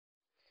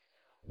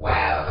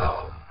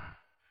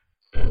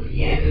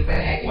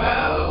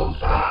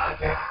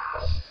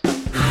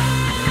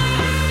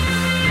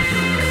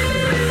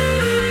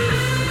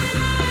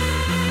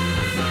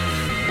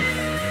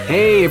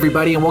Hey,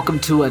 everybody, and welcome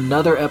to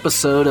another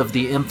episode of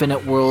the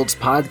Infinite Worlds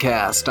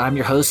podcast. I'm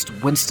your host,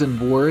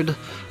 Winston Ward,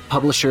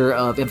 publisher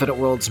of Infinite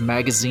Worlds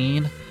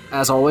magazine.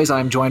 As always,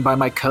 I'm joined by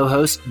my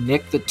co-host,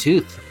 Nick the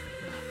Tooth.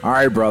 All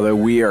right, brother,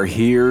 we are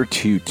here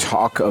to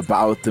talk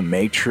about The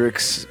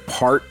Matrix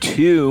Part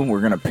 2. We're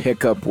going to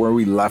pick up where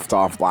we left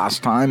off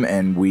last time,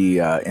 and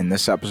in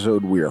this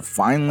episode, we are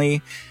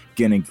finally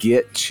going to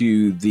get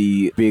to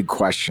the big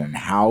question.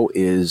 How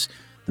is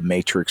The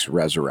Matrix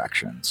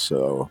Resurrection?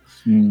 So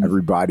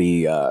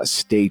everybody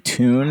stay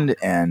tuned,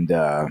 and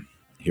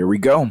here we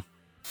go.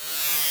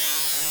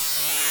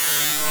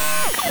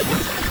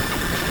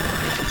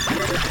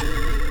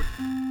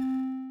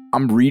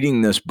 I'm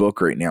reading this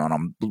book right now, and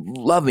I'm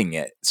loving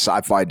it.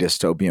 Sci-fi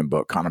dystopian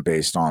book, kind of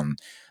based on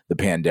the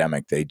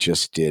pandemic. They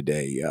just did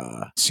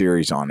a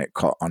series on it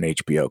on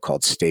HBO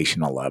called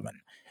Station 11.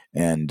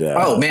 And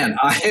oh man,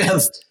 I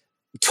have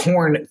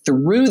torn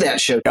through that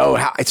show.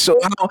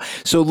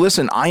 So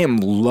listen, I am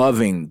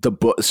loving the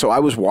book. So I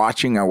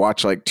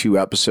watched like 2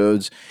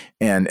 episodes,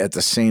 and at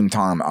the same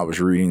time I was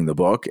reading the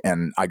book,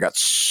 and I got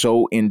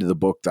so into the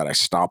book that I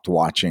stopped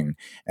watching,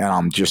 and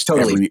I'm just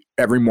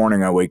every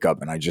morning I wake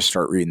up and I just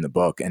start reading the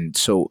book. And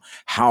so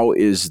how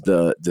is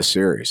the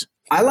series?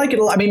 I like it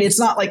a lot. I mean, it's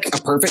not like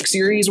a perfect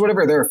series or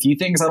whatever. There are a few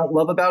things I don't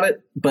love about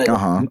it, but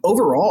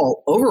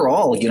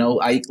overall, you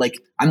know,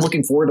 I'm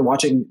looking forward to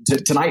watching.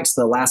 Tonight's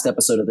the last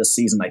episode of this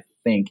season, I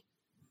think,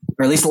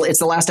 or at least it's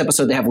the last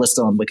episode they have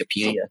listed on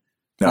Wikipedia.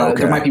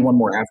 Okay. There might be one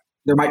more after.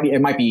 It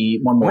might be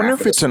one more. I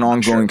wonder if it's an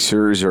ongoing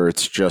series or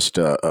it's just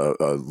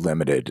a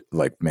limited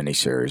like mini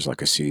series,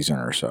 like a season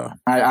or so.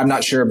 I'm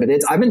not sure, but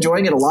I'm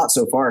enjoying it a lot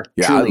so far.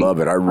 Yeah, truly. I love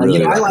it. I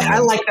really I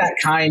like that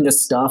kind of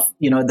stuff.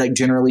 You know, like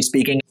generally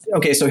speaking.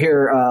 Okay, so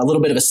here a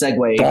little bit of a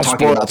segue. Don't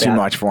spoil too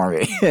much for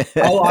me.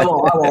 I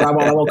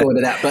won't go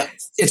into that. But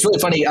it's really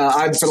funny.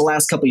 For the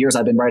last couple of years,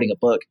 I've been writing a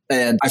book,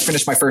 and I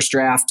finished my first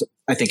draft,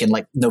 I think in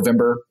like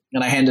November,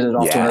 and I handed it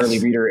off to an early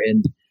reader,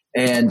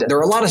 and there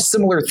are a lot of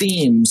similar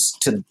themes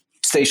to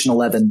Station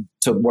 11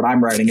 to what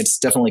I'm writing. It's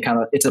definitely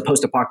it's a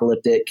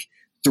post-apocalyptic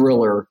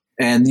thriller,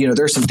 and you know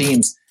there's some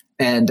themes.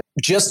 And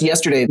just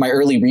yesterday, my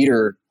early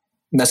reader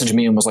messaged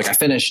me and was like, "I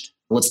finished.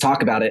 Let's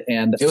talk about it."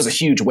 And it was a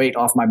huge weight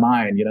off my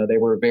mind. You know, they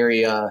were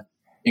very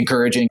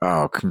encouraging.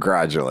 Oh,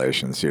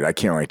 congratulations, dude! I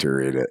can't wait to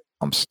read it.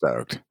 I'm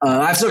stoked.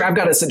 I've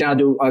got to sit down and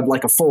do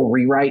like a full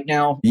rewrite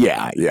now.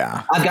 Yeah.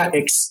 I've got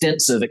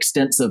extensive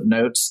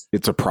notes.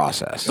 It's a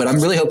process. But I'm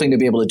really hoping to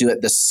be able to do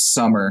it this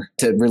summer,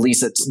 to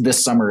release it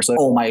this summer, so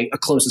all my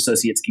close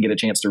associates can get a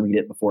chance to read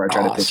it before I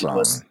try to pitch it to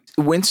us.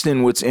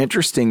 Winston, what's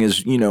interesting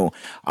is, you know,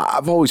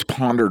 I've always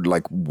pondered,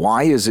 like,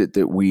 why is it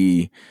that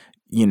we,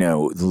 you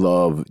know,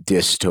 love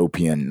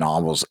dystopian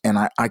novels? And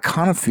I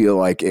kind of feel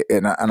like,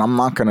 and I'm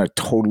not going to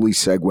totally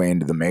segue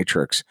into The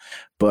Matrix,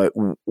 but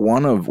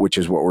one of which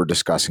is what we're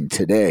discussing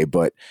today.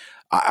 But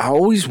I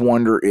always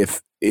wonder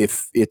if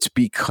it's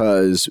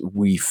because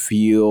we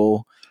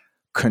feel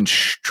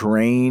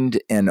constrained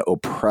and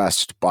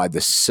oppressed by the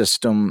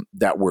system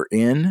that we're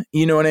in,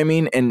 you know what I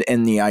mean?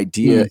 And the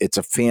idea, it's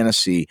a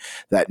fantasy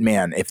that,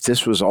 man, if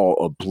this was all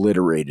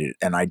obliterated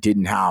and I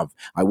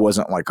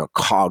wasn't like a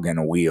cog in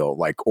a wheel,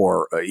 like,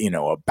 or you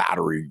know, a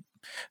battery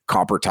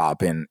copper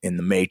top in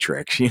the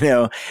Matrix, you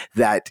know,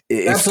 that's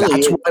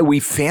why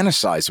we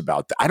fantasize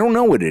about that. I don't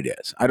know what it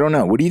is. I don't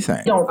know. What do you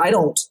think? I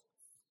don't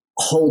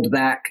hold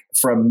back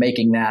from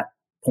making that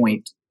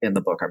point in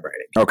the book I'm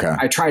writing. Okay.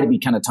 I try to be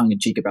kind of tongue in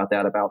cheek about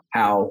that, about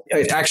how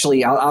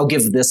actually I'll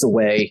give this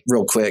away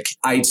real quick.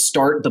 I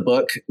start the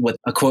book with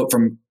a quote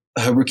from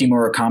Haruki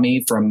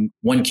Murakami from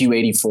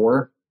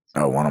 1Q84.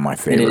 Oh, one of my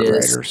favorite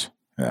writers.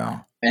 Yeah.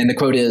 And the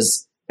quote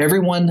is,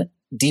 "Everyone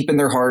deep in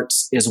their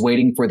hearts is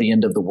waiting for the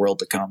end of the world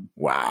to come."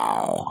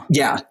 Wow.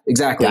 Yeah,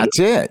 exactly. That's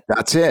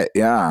it.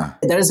 Yeah.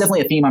 That is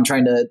definitely a theme I'm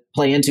trying to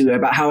play into,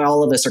 about how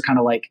all of us are kind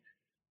of like,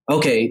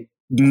 okay,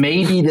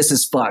 maybe this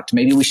is fucked.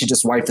 Maybe we should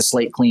just wipe the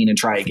slate clean and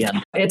try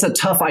again. It's a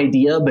tough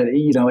idea, but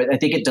you know, I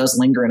think it does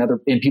linger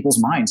in people's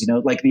minds. You know,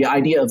 like the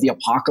idea of the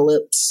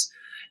apocalypse,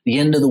 the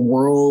end of the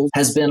world,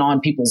 has been on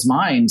people's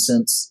minds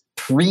since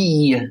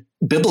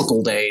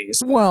pre-biblical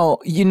days. Well,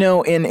 you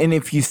know, and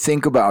if you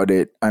think about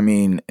it, I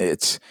mean,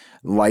 it's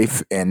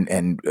life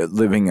and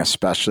living,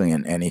 especially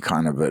in any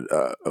kind of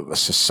a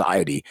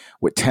society.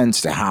 What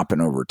tends to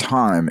happen over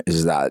time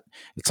is that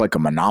it's like a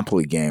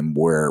Monopoly game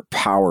where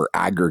power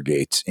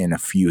aggregates in a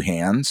few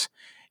hands,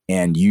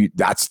 and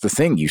that's the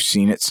thing. You've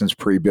seen it since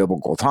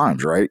pre-biblical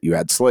times, right? You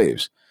had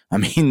slaves. I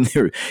mean,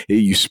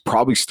 you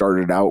probably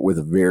started out with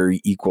a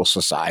very equal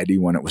society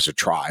when it was a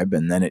tribe,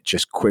 and then it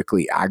just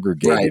quickly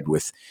aggregated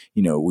with,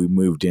 you know, we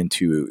moved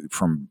into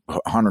from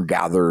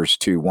hunter-gatherers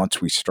to,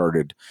 once we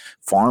started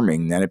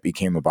farming, then it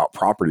became about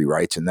property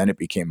rights, and then it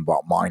became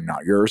about mine,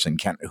 not yours,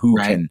 and who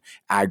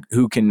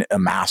can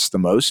amass the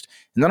most.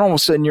 And then all of a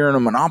sudden you're in a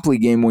Monopoly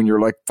game when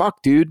you're like,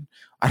 fuck, dude,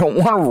 I don't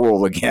want to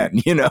roll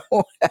again, you know?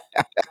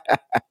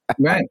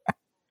 Right.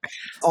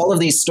 All of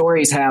these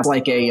stories have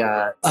like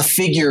a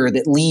figure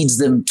that leads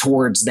them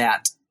towards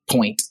that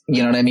point.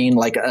 You know what I mean?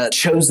 Like a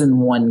chosen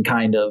one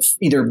kind of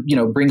either,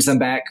 brings them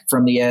back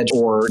from the edge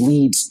or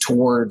leads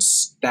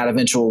towards that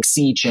eventual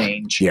sea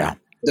change. Yeah.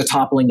 The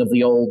toppling of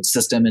the old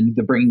system and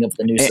the bringing of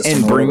the new system.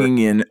 And bringing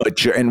in,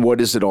 and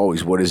what is it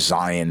always? What is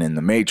Zion in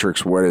the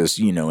Matrix? What is,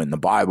 in the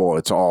Bible?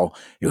 It's all,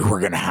 we're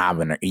going to have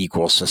an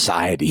equal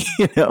society,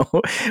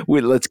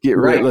 let's get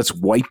rid, let's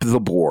wipe the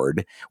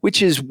board,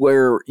 which is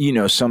where,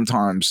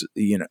 sometimes,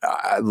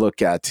 I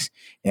look at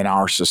in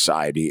our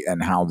society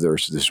and how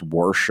there's this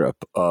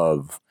worship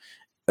of,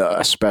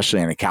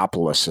 especially in a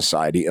capitalist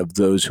society, of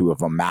those who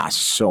have amassed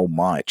so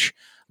much.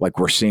 Like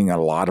we're seeing a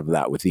lot of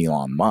that with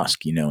Elon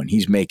Musk, and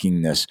he's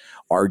making this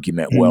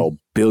argument, well,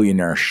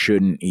 billionaires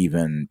shouldn't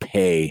even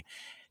pay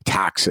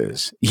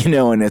taxes,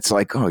 and it's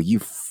like, oh, you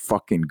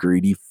fucking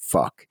greedy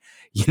fuck.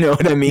 You know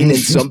what I mean? And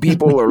some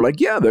people are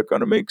like, yeah, they're going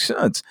to make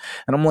sense.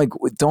 And I'm like,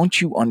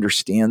 don't you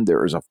understand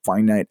there is a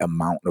finite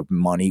amount of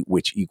money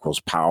which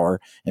equals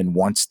power? And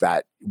once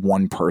that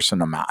one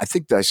person amount, I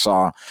think I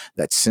saw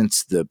that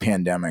since the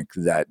pandemic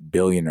that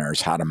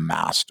billionaires had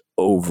amassed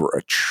over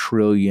 $1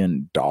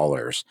 trillion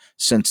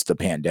since the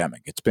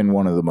pandemic. It's been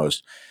one of the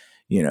most,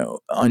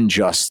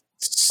 unjust.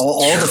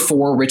 All the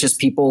four richest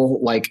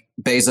people like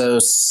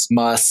Bezos,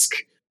 Musk,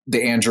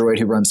 the android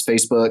who runs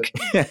Facebook,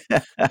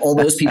 all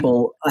those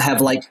people have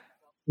like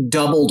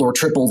doubled or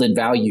tripled in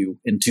value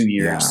in 2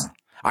 years. Yeah.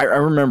 I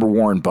remember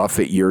Warren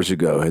Buffett years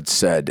ago had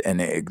said, and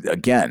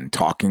again,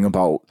 talking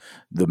about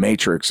the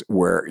Matrix,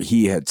 where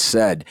he had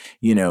said,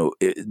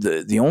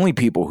 the only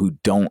people who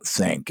don't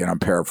think, and I'm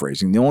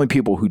paraphrasing, the only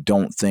people who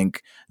don't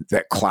think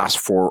that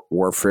class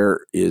warfare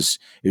is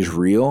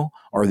real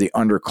are the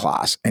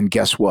underclass. And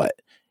guess what?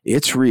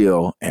 It's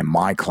real, and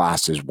my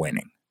class is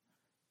winning.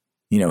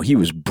 He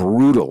was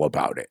brutal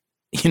about it.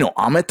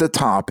 I'm at the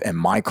top and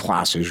my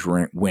class is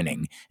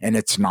winning, and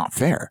it's not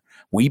fair.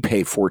 We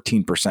pay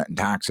 14% in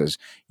taxes.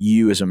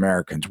 You as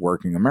Americans,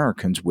 working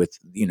Americans with,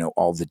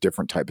 all the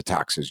different type of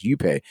taxes you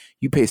pay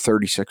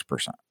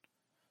 36%.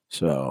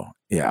 So,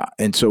 yeah.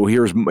 And so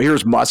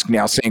here's Musk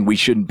now saying we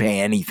shouldn't pay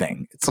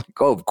anything. It's like,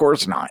 oh, of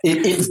course not.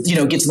 It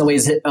gets in the way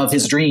of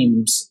his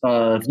dreams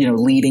of,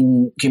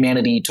 leading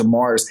humanity to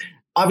Mars.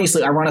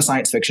 Obviously, I run a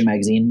science fiction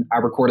magazine. I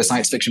record a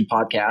science fiction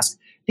podcast.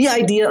 The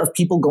idea of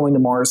people going to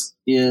Mars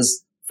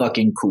is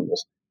fucking cool.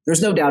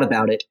 There's no doubt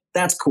about it.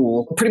 That's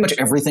cool. Pretty much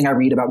everything I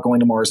read about going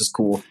to Mars is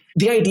cool.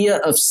 The idea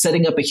of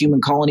setting up a human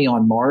colony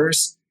on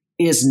Mars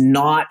is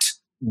not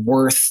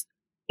worth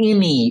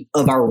any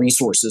of our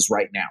resources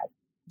right now.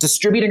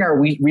 Distributing our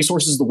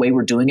resources the way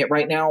we're doing it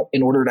right now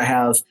in order to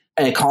have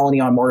a colony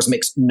on Mars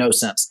makes no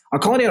sense. A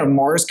colony on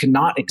Mars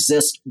cannot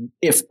exist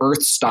if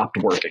Earth stopped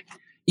working.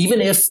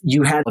 Even if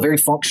you had a very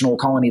functional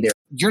colony there,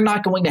 you're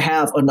not going to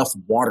have enough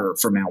water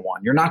from now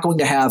on. You're not going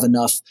to have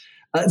enough.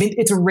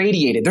 It's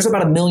irradiated. There's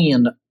about 1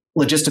 million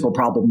logistical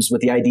problems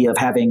with the idea of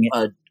having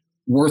a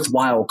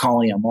worthwhile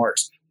colony on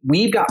Mars.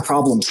 We've got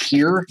problems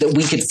here that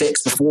we could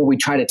fix before we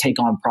try to take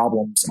on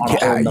problems on a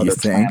whole other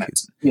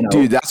planet.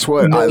 Dude, that's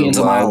what I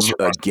love.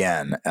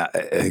 Again,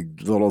 a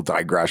little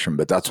digression,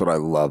 but that's what I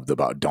loved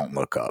about Don't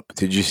Look Up.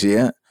 Did you see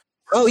it?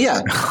 Oh,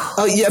 yeah.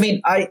 I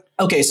mean,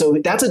 okay, so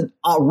that's a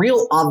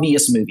real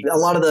obvious movie. A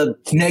lot of the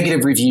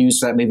negative reviews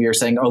for that movie are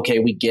saying, okay,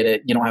 we get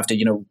it. You don't have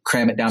to,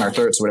 cram it down our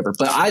throats or whatever.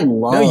 But I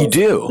love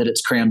that it's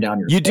crammed down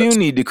your throats. You do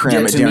need to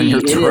cram it down your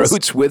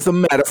throats with a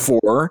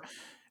metaphor.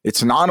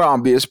 It's not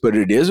obvious, but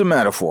it is a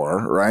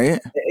metaphor,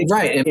 right?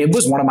 Right. It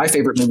was one of my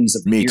favorite movies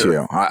of the year. Me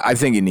too. I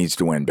think it needs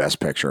to win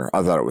Best Picture.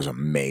 I thought it was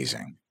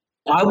amazing.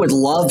 I would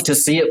love to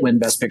see it win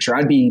Best Picture.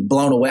 I'd be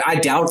blown away. I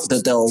doubt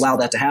that they'll allow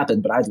that to happen,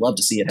 but I'd love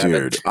to see it happen.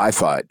 Dude, I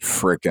thought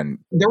freaking...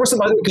 There were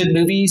some other good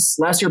movies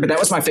last year, but that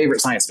was my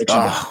favorite science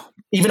fiction.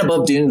 Even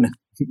above Dune.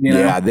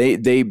 Yeah,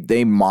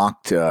 they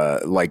mocked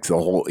like the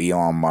whole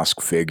Elon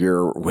Musk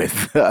figure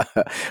with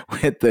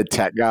the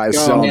tech guys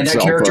selling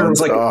cell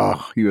phones.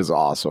 He was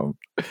awesome.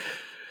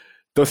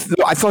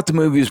 I thought the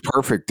movie was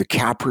perfect.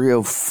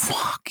 DiCaprio,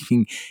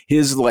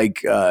 his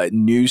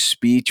new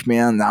speech,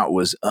 man, that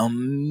was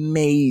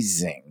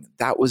amazing.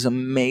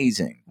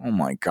 Oh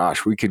my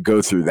gosh, we could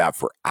go through that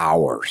for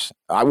hours.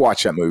 I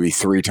watched that movie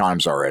 3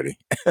 times already.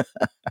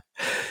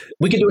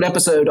 We could do an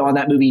episode on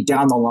that movie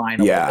down the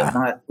line. Yeah,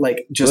 not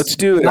like just. Let's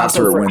do it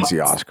after it wins the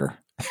Oscar.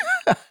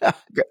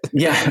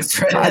 Yeah, that's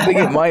right. I think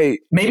it might.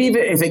 Maybe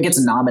if it gets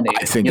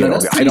nominated. I think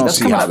I don't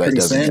see how that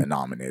doesn't get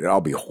nominated.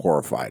 I'll be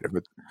horrified if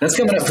it. That's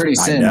coming up pretty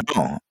soon.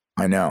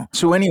 I know.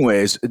 So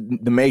anyways,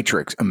 The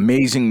Matrix,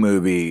 amazing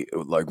movie,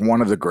 like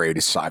one of the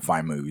greatest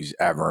sci-fi movies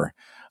ever.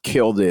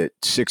 Killed it,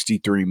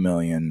 63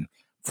 million,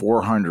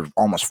 400,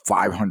 almost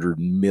 500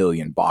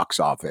 million box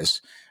office.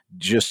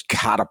 Just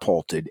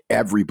catapulted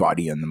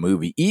everybody in the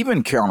movie,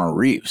 even Keanu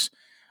Reeves.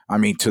 I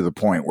mean, to the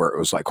point where it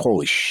was like,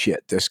 holy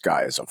shit, this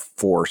guy is a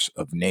force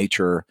of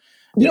nature.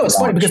 It's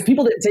funny because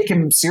people didn't take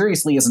him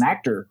seriously as an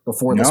actor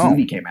before this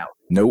movie came out.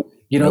 Nope.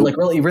 Really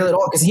at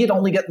all, because he had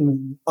only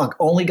gotten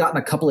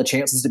a couple of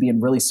chances to be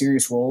in really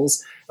serious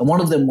roles, and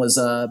one of them was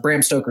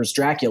Bram Stoker's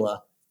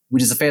Dracula,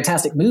 which is a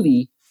fantastic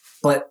movie,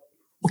 but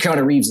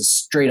Keanu Reeves is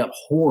straight up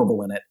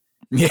horrible in it.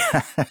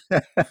 Yeah.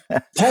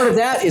 Part of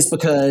that is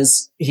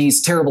because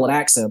he's terrible at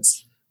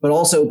accents, but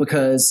also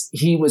because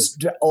he was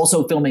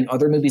also filming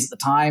other movies at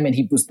the time and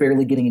he was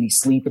barely getting any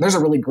sleep. And there's a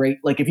really great,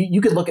 like, if you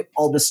could look at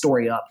all this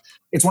story up,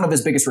 it's one of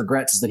his biggest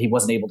regrets is that he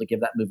wasn't able to give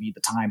that movie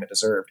the time it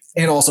deserved.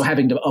 And also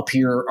having to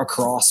appear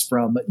across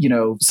from,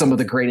 some of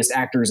the greatest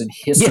actors in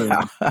history.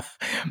 Yeah.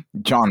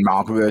 John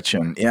Malkovich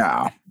and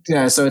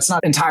Yeah, so it's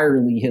not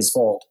entirely his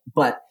fault.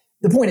 But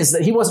the point is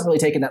that he wasn't really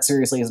taken that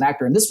seriously as an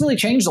actor. And this really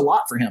changed a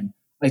lot for him,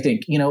 I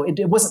think.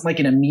 It wasn't like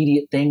an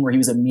immediate thing where he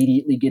was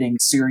immediately getting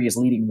serious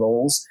leading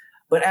roles.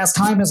 But as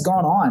time has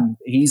gone on,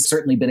 he's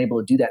certainly been able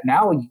to do that.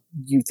 Now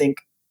you think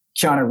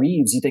Keanu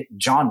Reeves, you think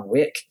John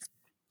Wick.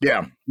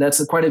 Yeah.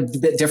 That's quite a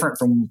bit different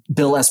from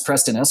Bill S.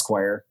 Preston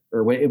Esquire.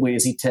 Or wait,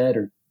 is he Ted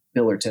or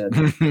Bill or Ted?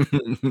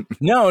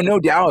 No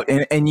doubt.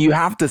 And you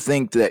have to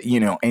think that,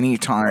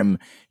 anytime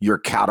you're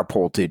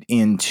catapulted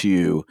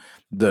into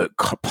the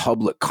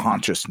public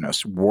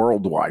consciousness,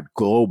 worldwide,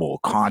 global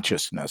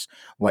consciousness,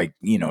 like,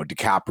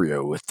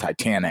 DiCaprio with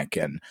Titanic.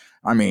 And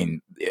I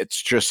mean,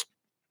 it's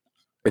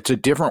a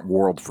different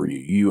world for you.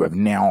 You have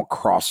now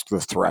crossed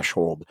the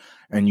threshold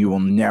and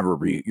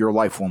your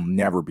life will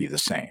never be the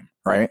same.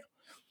 Right.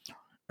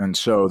 And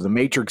so The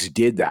Matrix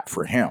did that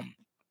for him,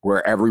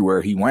 where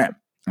everywhere he went,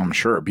 I'm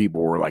sure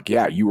people were like,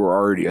 yeah, you were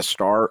already a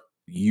star.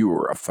 You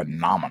were a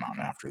phenomenon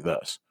after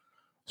this.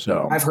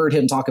 So I've heard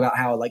him talk about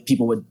how like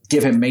people would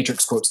give him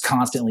Matrix quotes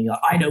constantly. Like,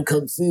 I know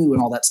Kung Fu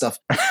and all that stuff.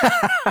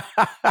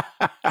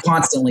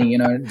 Constantly,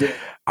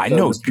 I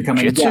know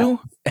Jiu-Jitsu.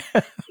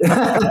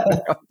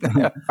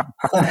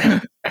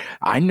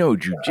 I know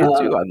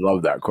Jiu-Jitsu. I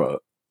love that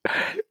quote.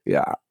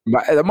 Yeah.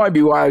 That might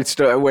be why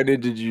I went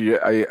into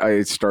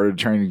I started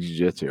training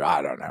Jiu-Jitsu.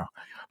 I don't know.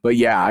 But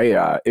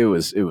yeah, it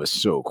was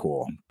so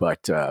cool.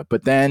 But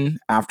then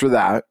after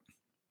that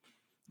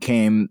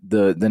came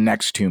the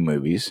next two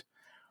movies,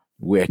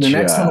 which the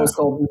next one was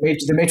called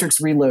The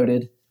Matrix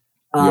Reloaded,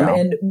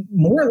 and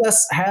more or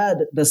less had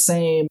the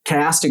same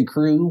cast and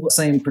crew,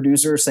 same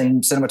producer,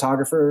 same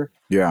cinematographer,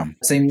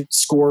 same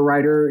score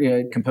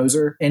writer,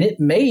 composer, and it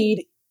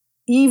made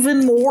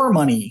even more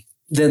money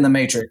than The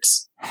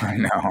Matrix. I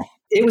know.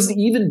 It was an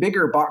even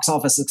bigger box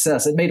office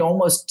success. It made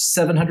almost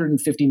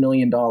 $750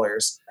 million,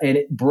 and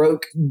it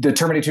broke the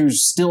Terminator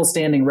 2's still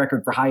standing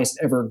record for highest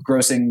ever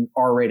grossing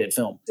R-rated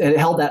film. It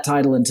held that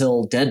title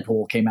until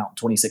Deadpool came out in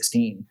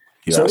 2016.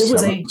 Yeah, so it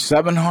was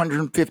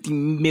 $750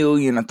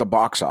 million at the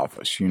box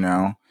office.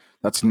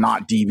 That's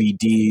not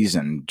DVDs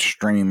and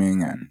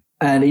streaming and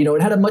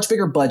it had a much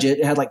bigger budget.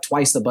 It had like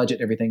twice the budget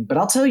and everything. But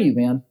I'll tell you,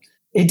 man,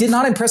 it did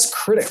not impress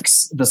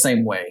critics the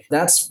same way.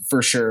 That's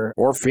for sure.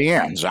 Or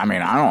fans. I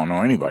mean, I don't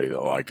know anybody that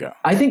liked it.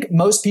 I think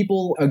most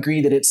people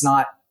agree that it's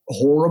not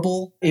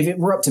horrible. If it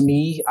were up to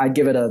me, I'd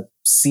give it a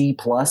C+,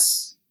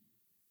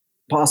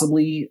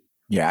 possibly.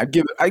 Yeah, I'd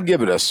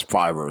give it a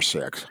 5 or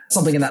 6.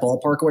 Something in that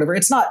ballpark or whatever.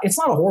 It's not a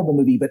horrible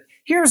movie, but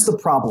here's the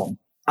problem.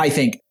 I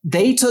think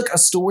they took a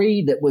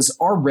story that was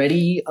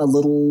already a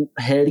little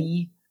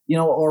heady,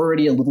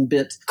 already a little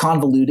bit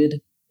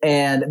convoluted,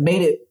 and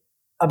made it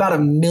about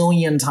 1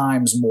 million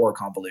times more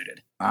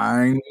convoluted.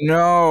 I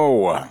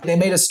know. They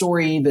made a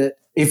story that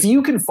if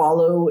you can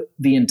follow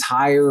the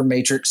entire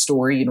Matrix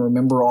story and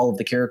remember all of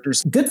the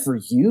characters, good for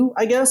you,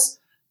 I guess.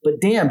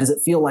 But damn, does it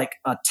feel like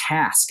a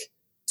task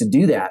to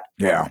do that?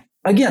 Yeah.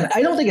 Again,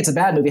 I don't think it's a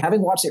bad movie.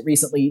 Having watched it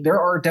recently, there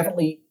are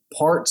definitely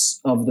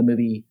parts of the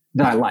movie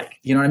that I like.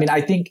 You know what I mean?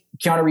 I think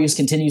Keanu Reeves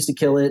continues to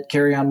kill it.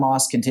 Carrie-Anne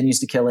Moss continues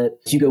to kill it.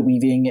 Hugo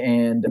Weaving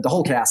and the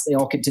whole cast, they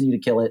all continue to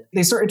kill it.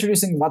 They start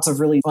introducing lots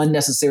of really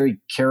unnecessary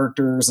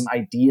characters and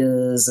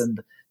ideas, and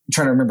I'm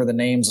trying to remember the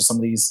names of some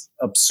of these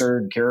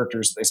absurd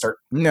characters that they start.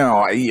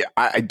 No,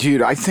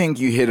 dude, I think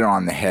you hit it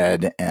on the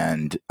head,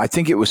 and I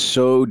think it was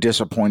so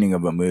disappointing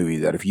of a movie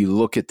that if you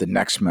look at the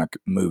next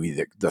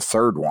movie, the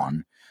third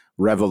one,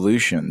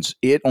 Revolutions,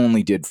 it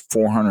only did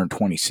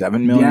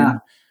 $427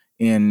 million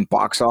in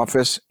box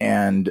office,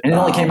 and it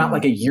only came out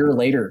like a year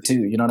later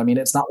too. You know what I mean?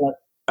 It's not like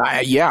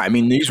I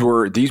mean these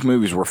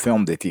movies were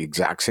filmed at the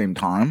exact same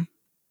time,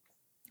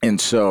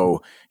 and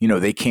so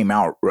they came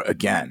out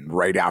again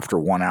right after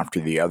one after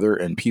the other,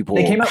 and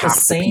they came out the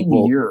same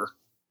year.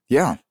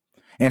 Yeah,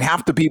 and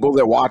half the people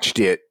that watched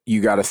it, you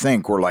got to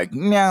think, were like,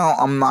 "No,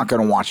 I'm not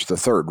going to watch the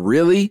third."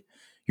 Really?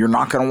 You're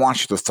not going to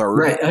watch the third?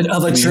 Right,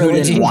 of a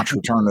trilogy. Watch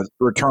Return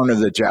of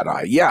the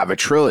Jedi. Yeah, of a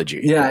trilogy.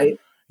 Yeah.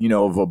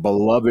 Of a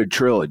beloved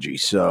trilogy.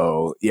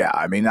 So, yeah,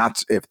 I mean,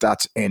 if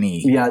that's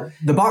any... Yeah,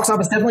 the box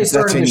office definitely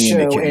started to show.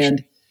 Indication.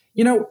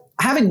 And,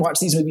 having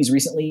watched these movies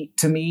recently,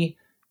 to me,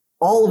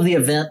 all of the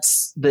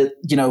events that,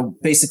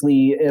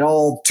 basically it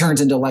all turns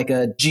into like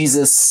a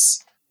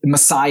Jesus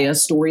Messiah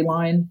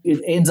storyline.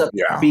 It ends up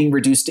being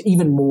reduced to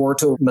even more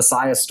to a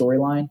Messiah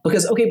storyline.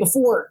 Because,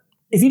 before...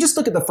 If you just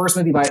look at the first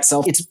movie by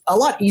itself, it's a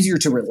lot easier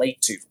to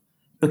relate to,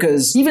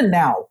 because even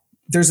now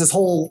there's this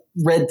whole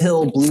red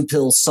pill, blue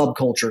pill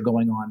subculture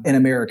going on in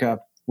America,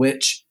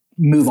 which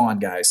move on,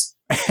 guys.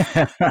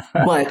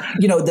 But,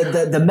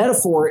 the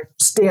metaphor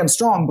stands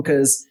strong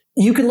because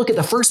you can look at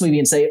the first movie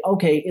and say,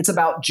 okay, it's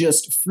about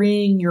just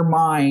freeing your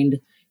mind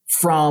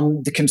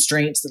from the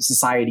constraints that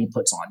society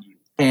puts on you.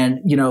 And,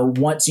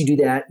 once you do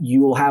that,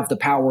 you will have the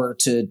power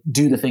to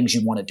do the things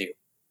you want to do,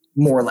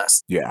 more or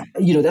less. Yeah.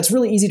 That's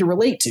really easy to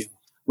relate to.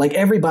 Like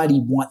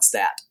everybody wants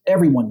that.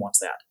 Everyone wants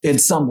that in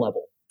some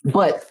level.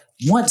 But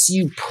once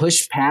you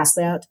push past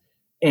that,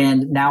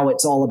 and now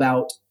it's all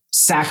about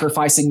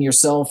sacrificing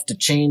yourself to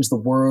change the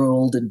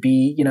world and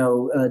be,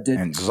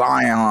 and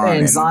Zion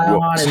and Zion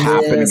what's and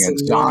happening this in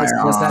and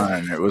Zion. this,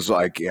 And it was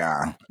like,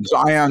 yeah,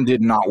 Zion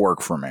did not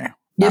work for me.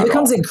 It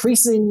becomes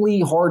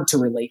increasingly hard to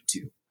relate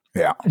to.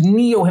 Yeah.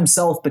 Neo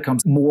himself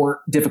becomes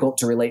more difficult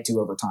to relate to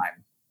over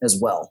time as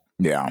well.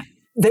 Yeah.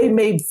 They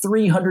made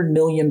 $300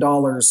 million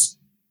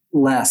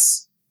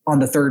less on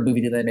the third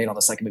movie than they made on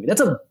the second movie. That's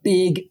a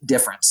big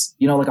difference.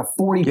 Like a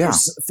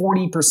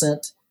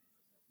 40%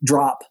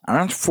 drop. And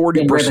that's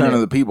 40% of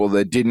the people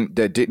that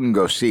didn't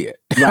go see it.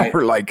 Right.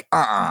 Were like,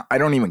 I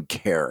don't even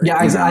care.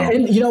 Yeah,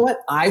 and you know what?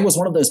 I was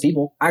one of those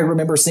people. I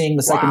remember seeing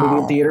the second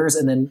movie in theaters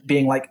and then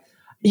being like,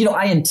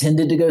 I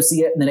intended to go see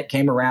it, and then it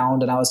came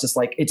around, and I was just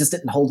like, it just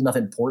didn't hold enough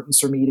importance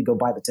for me to go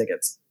buy the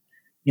tickets.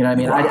 You know what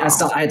I mean?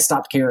 Wow. I had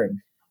stopped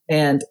caring.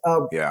 And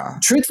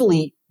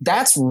truthfully,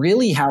 that's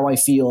really how I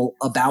feel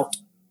about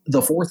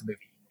the fourth movie.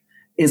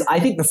 Is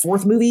I think the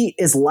fourth movie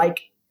is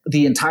like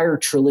the entire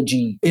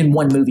trilogy in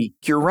one movie.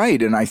 You're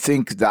right. And I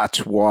think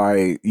that's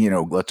why,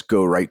 let's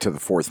go right to the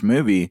fourth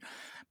movie,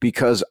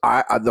 because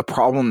the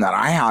problem that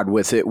I had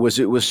with it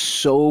was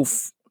so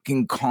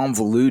fucking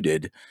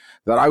convoluted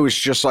that I was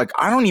just like,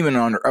 I don't even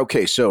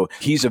okay, so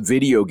he's a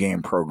video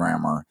game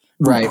programmer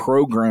who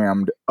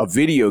programmed a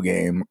video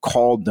game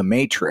called The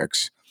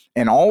Matrix.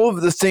 And all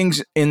of the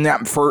things in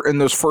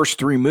those first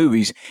three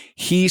movies,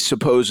 he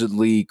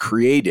supposedly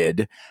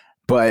created,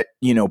 but,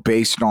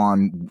 based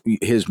on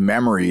his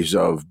memories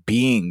of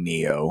being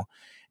Neo.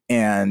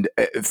 And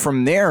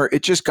from there,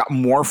 it just got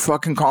more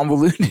fucking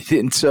convoluted.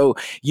 And so,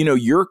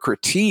 your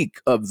critique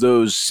of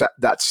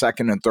that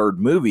second and third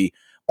movie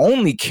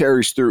only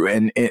carries through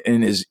and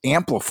is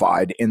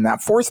amplified in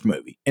that fourth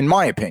movie, in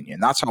my opinion.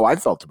 That's how I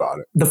felt about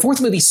it. The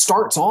fourth movie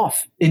starts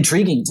off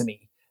intriguing to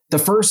me. The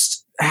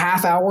first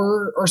half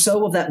hour or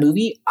so of that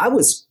movie, I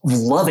was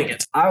loving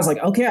it. I was like,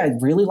 okay, I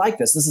really like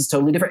this. This is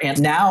totally different.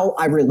 And now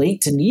I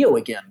relate to Neo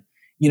again.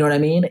 You know what I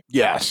mean?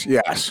 Yes.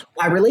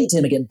 I relate to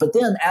him again. But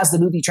then as the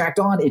movie tracked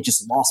on, it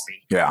just lost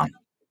me. Yeah.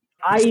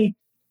 I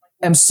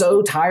am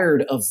so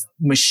tired of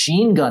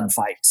machine gun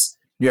fights.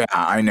 Yeah,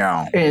 I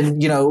know.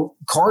 And,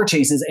 car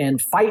chases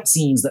and fight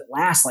scenes that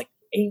last like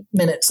 8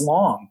 minutes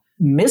long.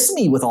 Miss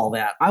me with all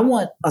that. I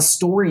want a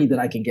story that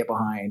I can get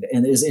behind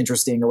and is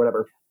interesting or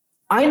whatever.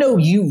 I know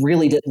you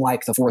really didn't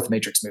like the fourth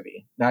Matrix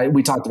movie.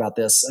 We talked about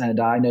this, and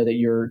I know that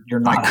you're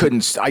not. I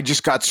couldn't. I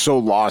just got so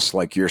lost,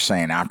 like you're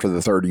saying, after the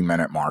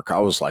 30-minute mark. I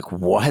was like,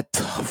 what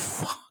the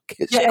fuck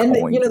is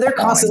going on? They're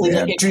constantly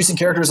introducing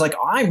characters like,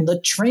 I'm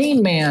the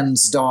train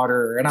man's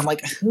daughter. And I'm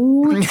like,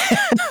 who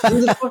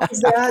the fuck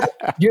is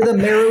that? You're the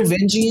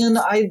Merovingian?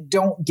 I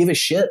don't give a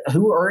shit.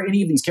 Who are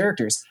any of these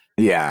characters?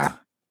 Yeah.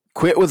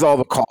 Quit with all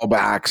the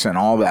callbacks and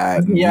all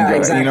that. Yeah,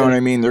 exactly. You know what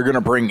I mean? They're going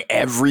to bring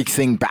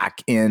everything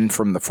back in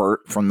from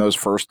those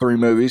first three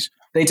movies.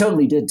 They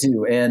totally did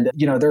too. And,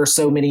 there are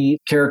so many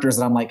characters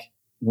that I'm like,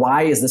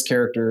 why is this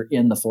character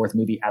in the fourth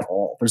movie at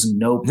all? There's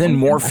no. Then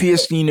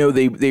Morpheus,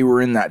 they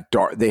were in that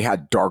they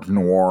had dark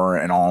noir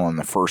and all in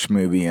the first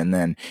movie. And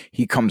then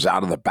he comes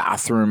out of the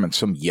bathroom in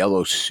some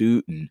yellow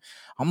suit. And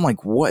I'm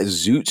like, what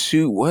is zoot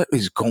suit? What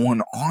is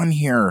going on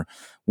here?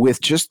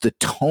 With just the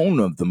tone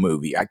of the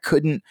movie, I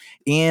couldn't,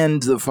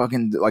 and the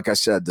fucking, like I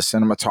said, the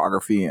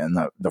cinematography and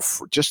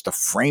just the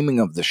framing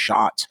of the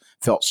shots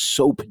felt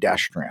so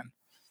pedestrian.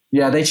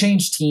 Yeah, they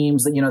changed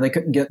teams. That they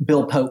couldn't get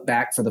Bill Pope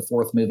back for the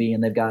fourth movie,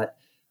 and they've got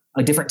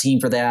a different team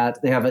for that.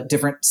 They have a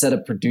different set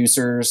of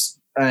producers,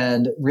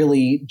 and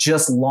really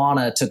just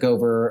Lana took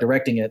over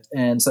directing it,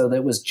 and so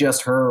that was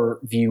just her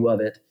view of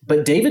it.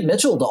 But David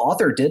Mitchell, the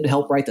author, did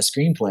help write the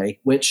screenplay,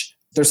 which.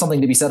 There's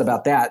something to be said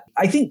about that.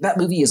 I think that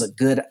movie is a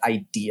good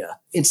idea.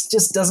 It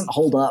just doesn't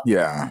hold up.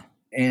 Yeah.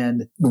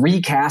 And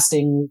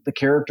recasting the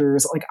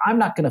characters, like I'm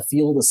not going to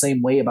feel the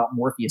same way about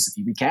Morpheus if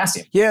you recast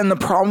him. Yeah, and the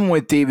problem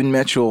with David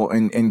Mitchell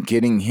and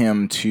getting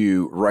him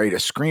to write a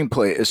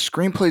screenplay is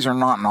screenplays are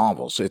not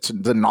novels.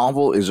 The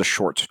novel is a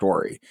short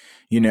story,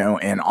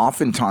 and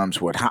oftentimes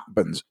what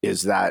happens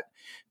is that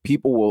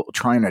people will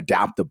try and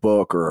adapt the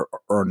book or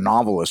a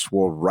novelist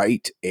will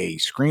write a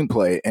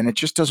screenplay and it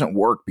just doesn't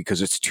work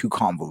because it's too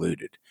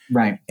convoluted.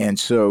 Right. And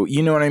so,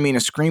 you know what I mean? A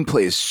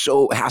screenplay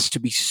has to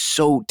be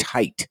so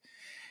tight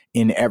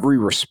in every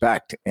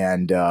respect.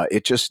 And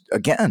it just,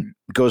 again,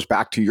 goes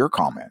back to your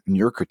comment and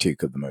your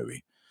critique of the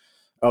movie.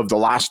 Of the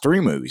last three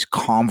movies,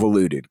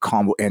 convoluted,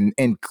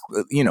 and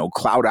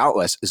Cloud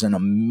Atlas is an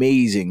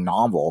amazing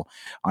novel.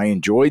 I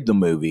enjoyed the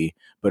movie,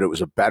 but it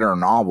was a better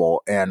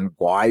novel. And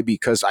why?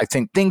 Because I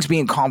think things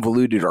being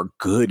convoluted are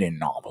good in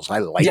novels. I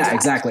like that. Yeah,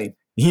 exactly.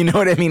 You know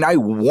what I mean? I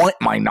want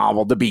my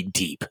novel to be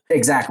deep.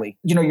 Exactly.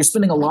 You're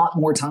spending a lot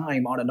more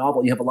time on a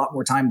novel. You have a lot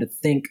more time to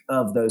think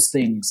of those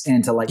things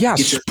and to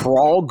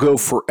sprawl, go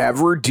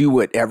forever, do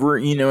whatever.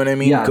 You know what I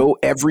mean? Yeah. Go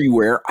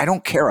everywhere. I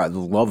don't care. I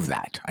love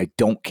that. I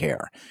don't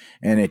care.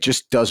 And it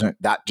just doesn't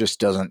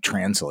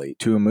translate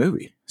to a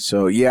movie.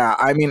 So yeah,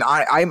 I mean,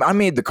 I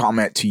made the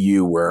comment to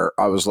you where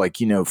I was like,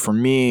 for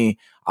me,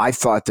 I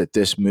thought that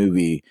this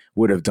movie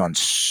would have been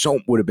so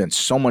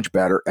much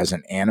better as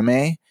an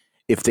anime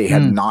if they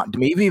had not,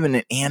 maybe even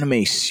an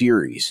anime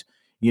series,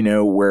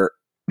 where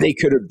they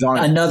could have done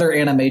another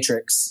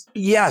Animatrix.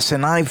 Yes,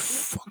 and I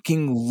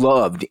fucking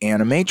loved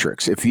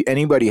Animatrix. If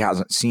anybody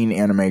hasn't seen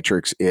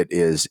Animatrix, it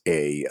is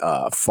a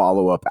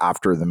follow-up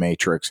after The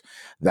Matrix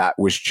that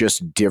was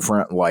just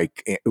different.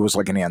 Like it was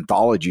like an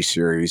anthology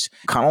series,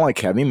 kind of like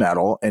Heavy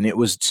Metal, and it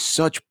was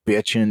such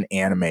bitchin'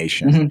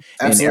 animation.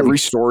 And every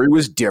story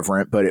was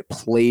different, but it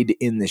played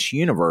in this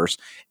universe.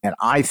 And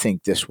I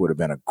think this would have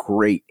been a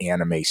great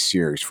anime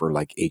series for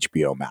like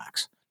HBO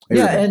Max.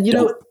 And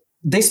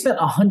they spent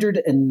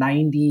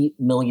 $190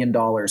 million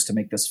to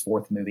make this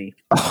fourth movie.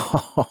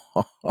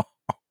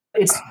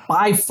 It's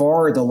by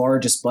far the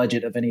largest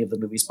budget of any of the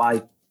movies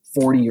by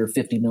 40 or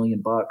 50 million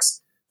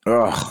bucks.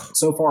 Ugh.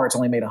 So far, it's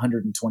only made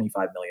 $125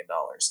 million.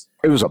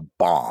 It was a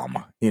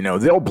bomb.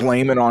 They'll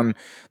blame it on,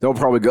 they'll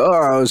probably go,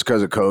 oh, it was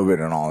because of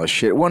COVID and all this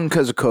shit. It wasn't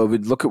because of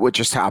COVID. Look at what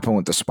just happened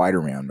with the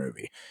Spider-Man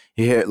movie.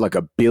 He hit like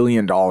 $1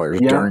 billion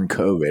during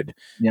COVID,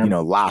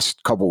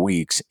 last couple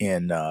weeks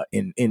in a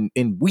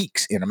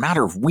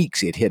matter of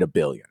weeks, it hit $1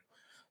 billion.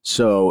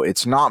 So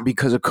it's not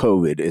because of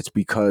COVID. It's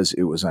because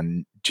it was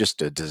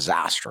just a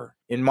disaster,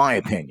 in my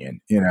opinion,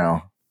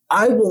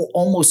 I will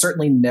almost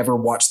certainly never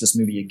watch this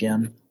movie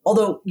again.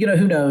 Although,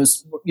 who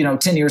knows,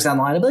 10 years down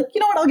the line, I'll be like,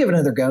 you know what, I'll give it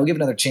another go, give it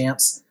another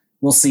chance.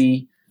 We'll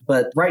see.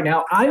 But right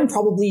now, I'm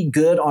probably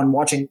good on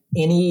watching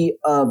any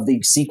of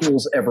the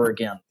sequels ever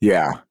again.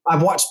 Yeah.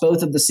 I've watched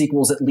both of the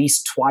sequels at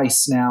least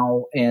twice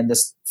now. And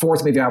this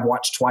fourth movie I've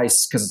watched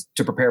twice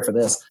to prepare for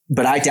this.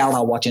 But I doubt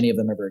I'll watch any of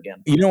them ever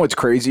again. You know what's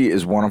crazy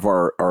is one of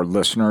our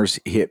listeners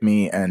hit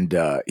me and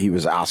he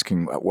was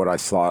asking what I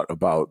thought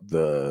about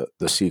the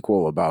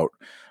sequel about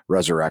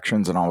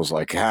Resurrections. And I was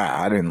like,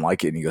 I didn't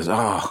like it. And he goes,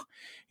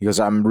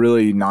 I'm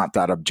really not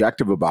that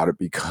objective about it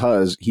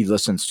because he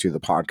listens to the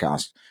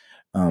podcast.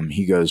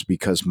 He goes,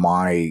 because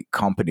my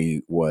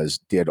company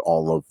did a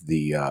lot of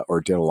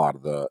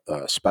the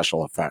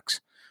special effects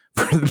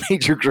for the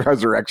Matrix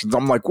Resurrections.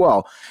 I'm like,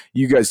 well,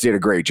 you guys did a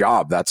great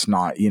job. That's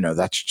not,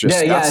 that's just,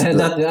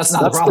 that's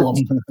not the problem.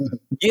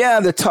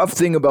 The tough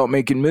thing about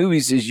making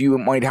movies is you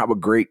might have a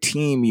great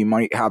team. You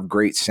might have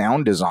great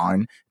sound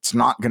design. It's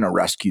not going to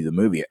rescue the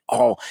movie at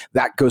all.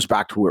 That goes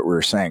back to what we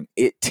were saying.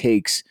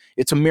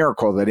 It's a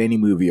miracle that any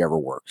movie ever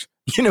works.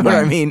 You know what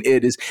I mean?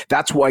 It is.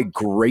 That's why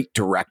great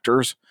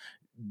directors,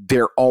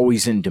 they're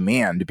always in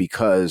demand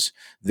because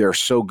they're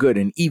so good.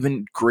 And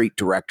even great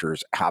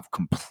directors have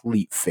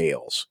complete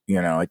fails.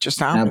 It just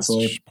happens.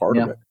 Absolutely. It's just part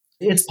of it.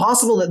 It's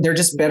possible that they're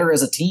just better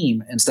as a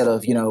team instead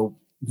of,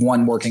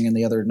 one working and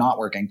the other not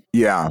working.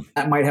 Yeah.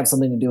 That might have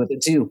something to do with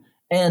it too.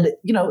 And,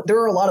 there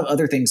are a lot of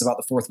other things about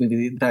the fourth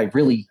movie that I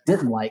really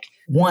didn't like.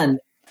 One,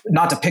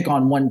 not to pick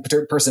on one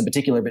person in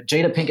particular, but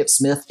Jada Pinkett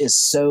Smith is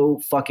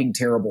so fucking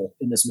terrible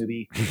in this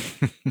movie.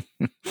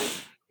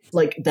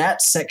 Like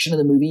that section of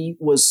the movie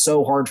was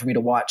so hard for me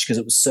to watch because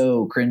it was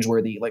so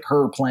cringeworthy. Like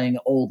her playing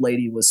old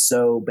lady was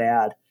so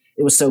bad.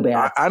 It was so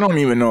bad. I don't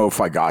even know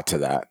if I got to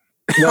that.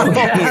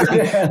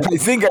 I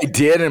think I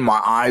did, and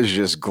my eyes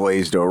just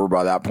glazed over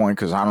by that point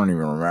because I don't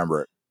even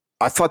remember it.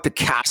 I thought the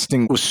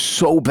casting was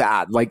so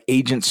bad. Like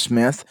Agent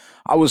Smith,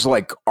 I was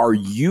like, are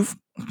you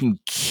fucking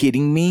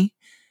kidding me?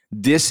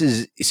 This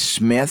is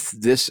Smith.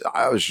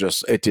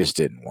 It just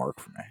didn't work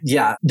for me.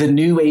 Yeah. The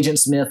new Agent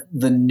Smith,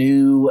 the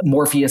new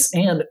Morpheus,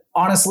 and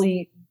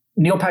honestly,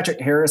 Neil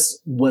Patrick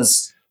Harris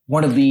was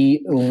one of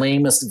the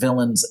lamest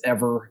villains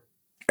ever.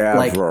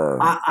 Like,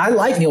 I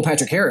like Neil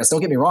Patrick Harris.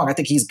 Don't get me wrong. I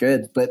think he's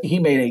good, but he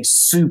made a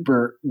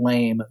super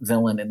lame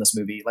villain in this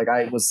movie. Like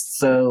I was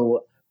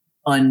so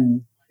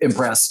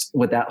unimpressed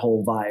with that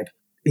whole vibe.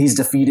 He's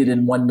defeated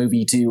in one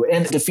movie too,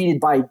 and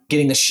defeated by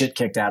getting the shit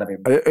kicked out of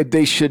him.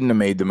 They shouldn't have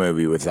made the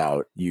movie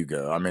without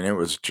Hugo. I mean, it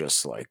was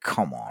just like,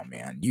 come on,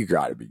 man. You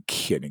got to be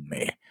kidding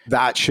me.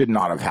 That should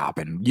not have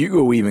happened.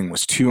 Hugo Weaving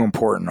was too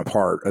important a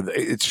part.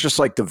 It's just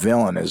like the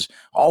villain is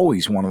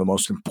always one of the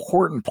most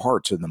important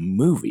parts of the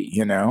movie,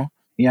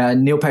 Yeah,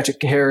 Neil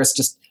Patrick Harris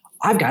just,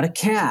 I've got a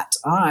cat.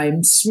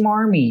 I'm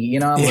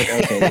smarmy. I'm like,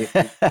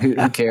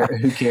 okay,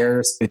 who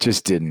cares? It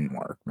just didn't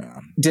work,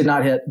 man. Did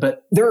not hit.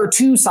 But there are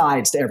two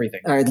sides to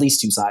everything, or at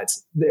least two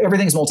sides.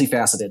 Everything's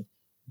multifaceted.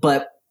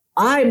 But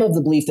I'm of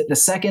the belief that the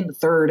second,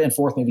 third, and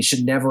fourth movie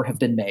should never have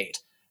been made.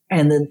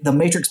 And then The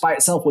Matrix by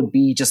itself would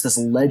be just this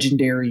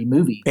legendary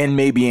movie. And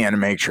maybe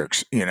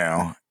Animatrix,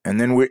 And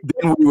then we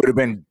would have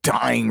been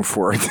dying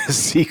for the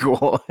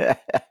sequel.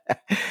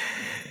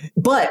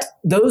 But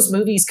those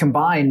movies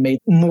combined made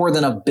more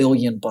than $1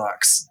 billion.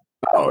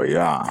 Oh,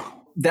 yeah.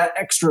 that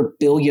extra $1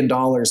 billion in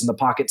the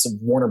pockets of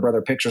Warner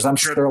Brother Pictures, I'm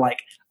sure they're like,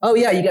 oh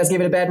yeah, you guys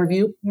gave it a bad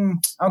review?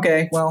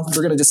 Okay, well,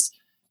 we're going to just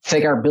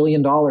take our $1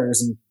 billion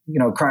and,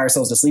 cry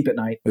ourselves to sleep at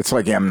night. It's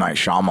like M. Night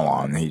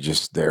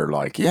Shyamalan. They're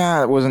like,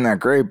 yeah, it wasn't that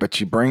great, but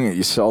you bring it,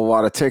 you sell a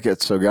lot of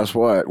tickets. So guess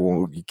what?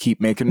 Well, you keep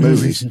making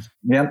movies.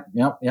 Yep.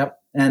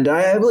 And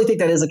I really think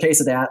that is a case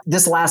of that.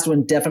 This last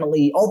one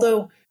definitely,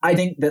 although I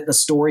think that the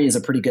story is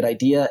a pretty good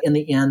idea, in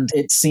the end,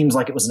 it seems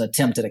like it was an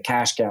attempt at a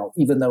cash cow,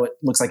 even though it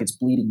looks like it's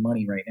bleeding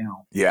money right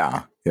now.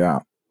 Yeah.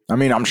 I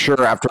mean, I'm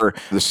sure after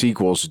the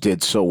sequels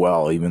did so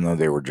well, even though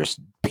they were just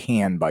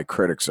panned by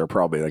critics, they're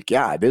probably like,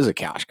 yeah, it is a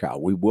cash cow.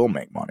 We will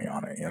make money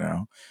on it,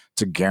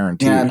 It's a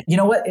guarantee. And you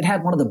know what? It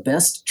had one of the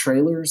best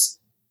trailers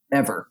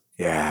ever.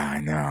 Yeah,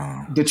 I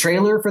know. The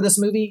trailer for this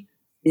movie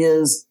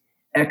is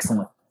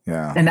excellent.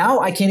 Yeah. And now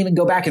I can't even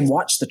go back and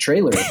watch the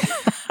trailer.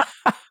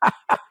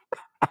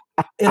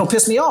 It'll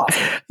piss me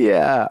off.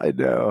 Yeah, I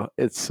know.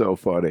 It's so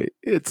funny.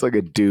 It's like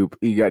a dupe.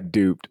 You got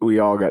duped. We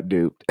all got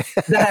duped.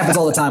 That happens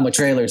all the time with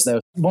trailers,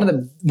 though. One of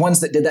the ones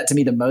that did that to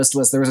me the most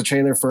was there was a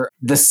trailer for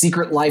The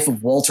Secret Life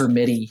of Walter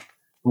Mitty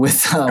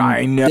with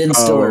I know. Ben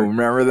Stiller.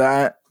 Remember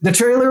that? The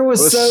trailer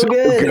was so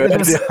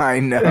good. I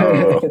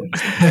know.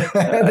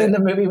 And then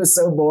the movie was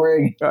so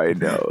boring. I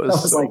know. I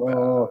was like,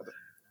 oh.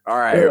 All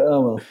right.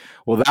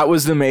 Well, that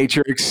was The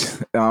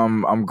Matrix.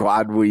 I'm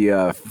glad we've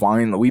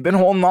been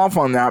holding off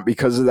on that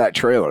because of that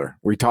trailer.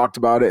 We talked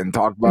about it.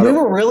 We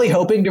were really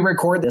hoping to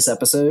record this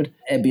episode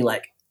and be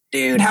like,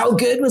 dude, how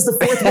good was the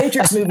fourth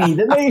Matrix movie?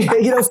 Then they,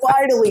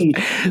 finally.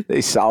 They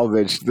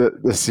salvaged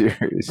the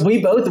series.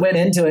 We both went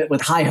into it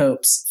with high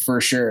hopes for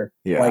sure.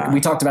 Yeah. Like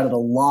we talked about it a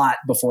lot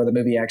before the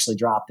movie actually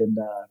dropped, and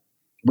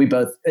we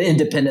both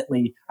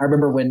independently. I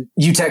remember when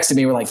you texted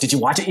me, were like, "Did you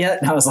watch it yet?"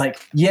 And I was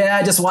like, "Yeah,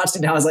 I just watched it."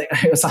 And I was like,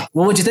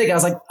 "Well, what'd you think?" I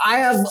was like, "I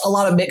have a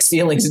lot of mixed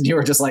feelings," and you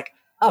were just like,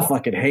 "I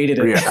fucking hated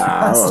it." Yeah,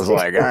 I was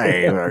like, I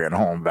ain't fucking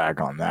holding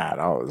back on that.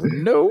 I was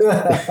no.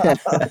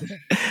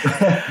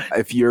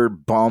 If you're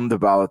bummed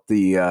about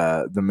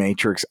the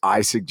Matrix, I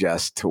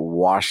suggest to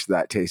wash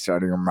that taste out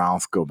of your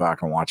mouth. Go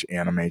back and watch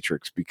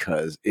Animatrix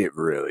because it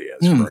really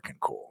is freaking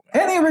cool.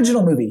 Man. And the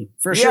original movie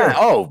for sure.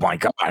 Oh my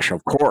gosh,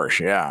 of course,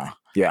 yeah.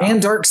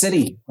 And Dark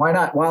City. Why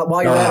not?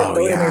 While you're at it,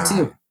 throw it in there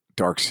too.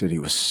 Dark City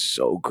was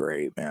so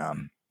great,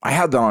 man. I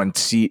had that on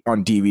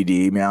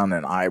DVD, man,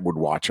 and I would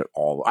watch it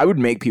all. I would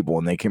make people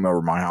when they came over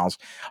to my house.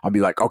 I'd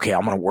be like, okay,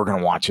 we're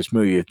gonna watch this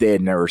movie if they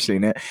had never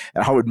seen it,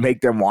 and I would make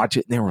them watch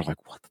it, and they were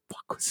like, "What the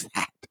fuck was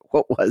that?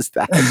 What was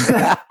that?"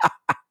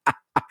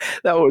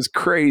 That was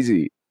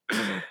crazy.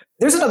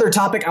 There's another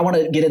topic I want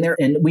to get in there,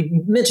 and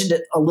we mentioned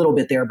it a little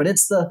bit there, but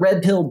it's the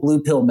red pill,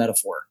 blue pill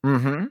metaphor.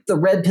 Mm-hmm. The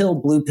red pill,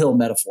 blue pill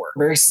metaphor,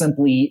 very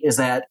simply, is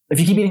that if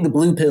you keep eating the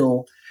blue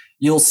pill,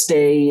 you'll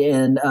stay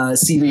and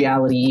see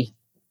reality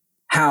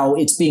how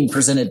it's being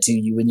presented to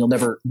you, and you'll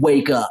never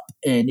wake up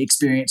and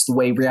experience the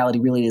way reality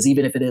really is,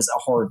 even if it is a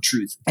hard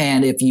truth.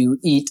 And if you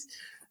eat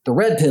the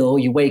red pill,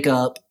 you wake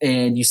up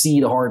and you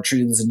see the hard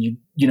truths, and you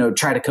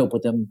try to cope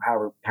with them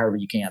however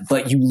you can,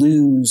 but you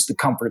lose the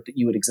comfort that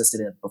you had existed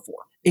in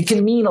before. It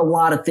can mean a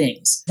lot of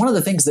things. One of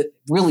the things that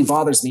really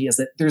bothers me is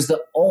that there's the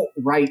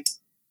alt-right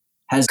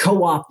has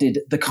co-opted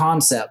the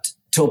concept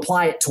to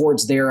apply it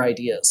towards their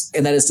ideas.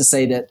 And that is to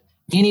say that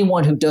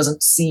anyone who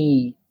doesn't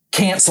see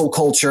cancel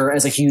culture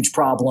as a huge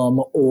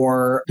problem,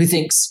 or who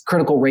thinks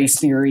critical race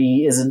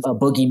theory isn't a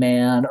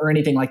boogeyman or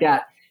anything like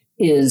that,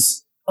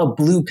 is a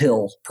blue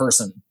pill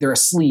person. They're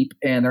asleep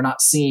and they're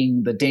not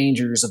seeing the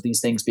dangers of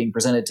these things being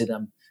presented to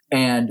them.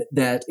 And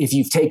that if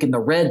you've taken the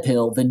red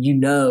pill, then you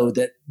know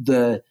that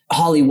the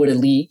Hollywood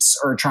elites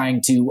are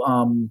trying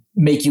to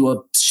make you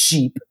a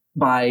sheep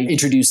by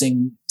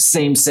introducing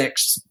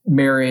same-sex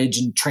marriage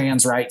and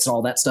trans rights and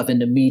all that stuff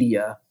into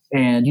media.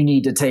 And you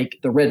need to take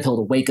the red pill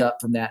to wake up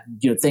from that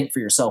and think for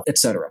yourself,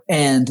 etc.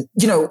 And,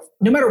 no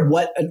matter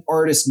what an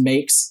artist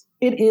makes,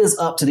 it is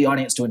up to the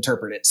audience to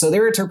interpret it. So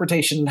their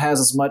interpretation has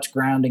as much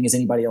grounding as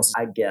anybody else,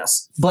 I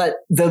guess. But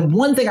the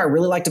one thing I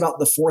really liked about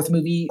the fourth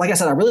movie, like I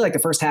said, I really liked the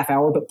first half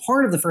hour, but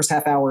part of the first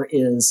half hour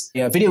is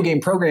a video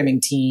game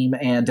programming team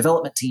and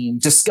development team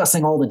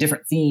discussing all the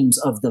different themes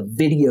of the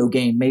video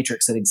game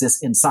Matrix that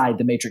exists inside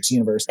the Matrix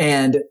universe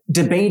and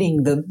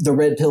debating the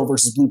red pill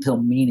versus blue pill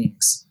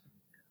meanings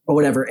or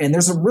whatever. And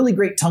there's some really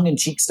great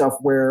tongue-in-cheek stuff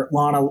where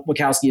Lana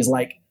Wachowski is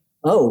like,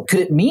 oh,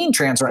 could it mean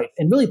trans right?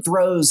 And really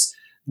throws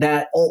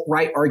that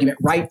alt-right argument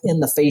right in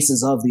the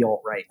faces of the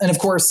alt-right. And of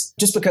course,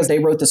 just because they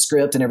wrote the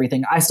script and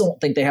everything, I still don't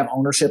think they have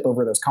ownership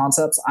over those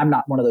concepts. I'm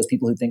not one of those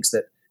people who thinks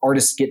that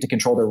artists get to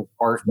control their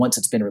art once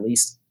it's been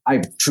released.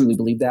 I truly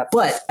believe that.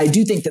 But I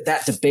do think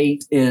that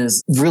debate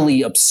is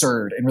really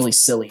absurd and really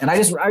silly. And I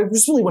just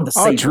really wanted to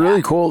say it's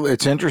really cool.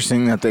 It's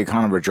interesting that they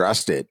kind of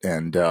addressed it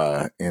and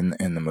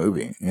in the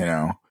movie,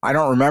 I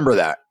don't remember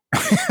that.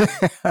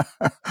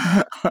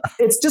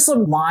 It's just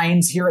some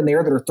lines here and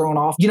there that are thrown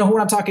off. You know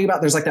what I'm talking about?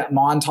 There's like that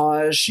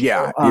montage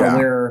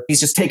where he's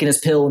just taking his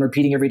pill and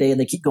repeating every day, and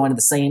they keep going to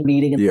the same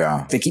meeting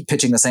and they keep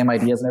pitching the same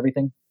ideas and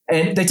everything.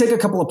 And they take a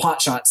couple of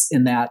pot shots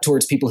in that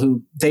towards people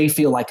who they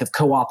feel like have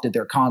co-opted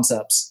their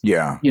concepts,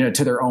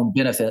 to their own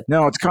benefit.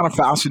 No, it's kind of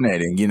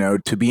fascinating,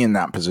 to be in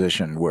that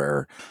position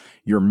where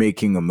you're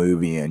making a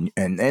movie and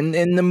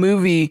the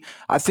movie,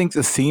 I think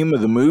the theme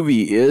of the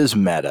movie is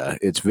meta.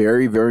 It's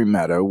very, very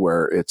meta,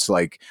 where it's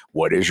like,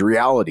 what is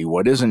reality?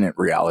 What isn't it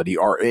reality?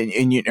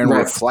 And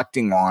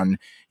reflecting on,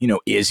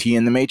 is he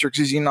in the Matrix?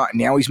 Is he not?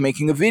 Now he's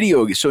making a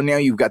video. So now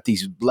you've got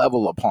these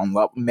level upon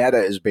level.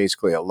 Meta is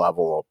basically a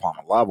level upon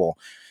a level,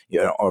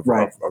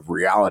 of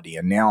reality.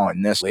 And now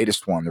in this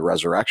latest one, the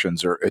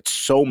Resurrections, it's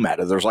so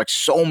meta. There's like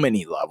so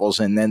many levels,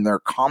 and then they're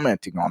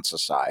commenting on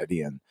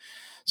society. And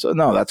so,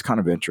 no, that's kind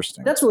of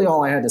interesting. That's really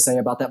all I had to say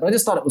about that. But I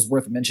just thought it was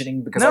worth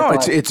mentioning because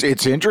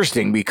it's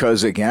interesting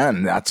because,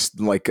 again, that's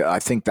like, I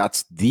think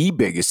that's the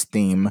biggest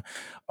theme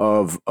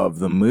of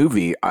the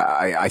movie.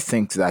 I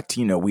think that,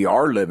 we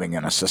are living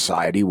in a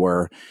society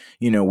where,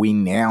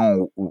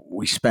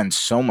 we spend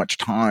so much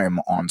time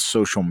on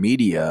social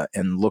media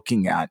and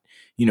looking at,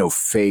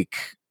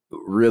 fake,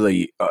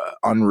 really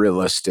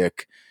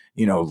unrealistic,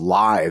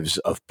 lives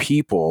of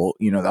people.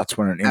 That's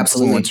what an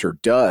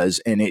influencer does.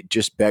 And it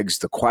just begs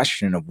the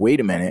question of, wait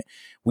a minute,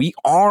 we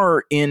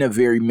are in a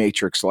very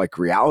Matrix-like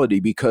reality,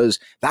 because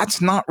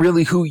that's not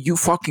really who you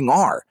fucking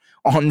are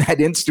on that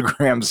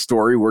Instagram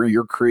story where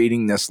you're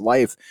creating this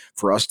life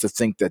for us to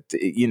think that,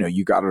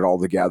 you got it all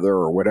together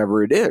or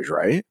whatever it is,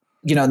 right?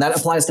 And that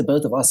applies to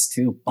both of us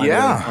too, by the way,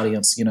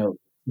 audience.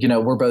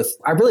 We're both,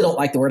 I really don't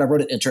like the word. I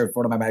wrote an intro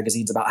for one of my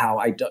magazines about how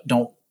I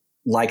don't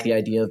like the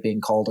idea of being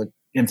called an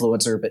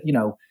influencer, but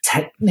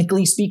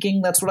technically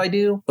speaking, that's what I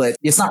do, but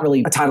it's not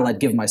really a title I'd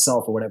give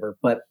myself or whatever.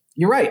 But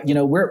you're right. You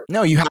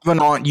have an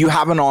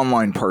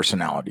online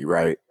personality,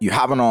 right? You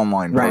have an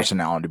online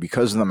personality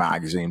because of the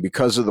magazine,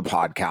 because of the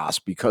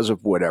podcast, because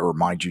of whatever,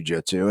 my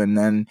jujitsu. And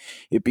then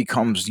it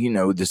becomes,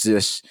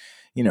 this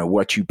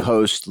what you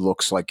post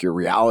looks like your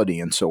reality.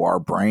 And so our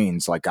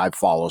brains, like, I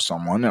follow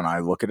someone and I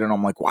look at it and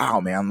I'm like,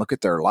 wow, man, look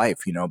at their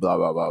life, blah, blah,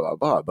 blah, blah,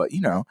 blah. But,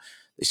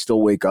 they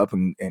still wake up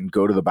and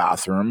go to the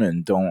bathroom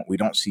and we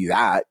don't see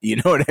that. You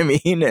know what I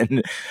mean?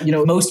 And,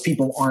 most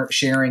people aren't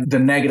sharing the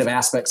negative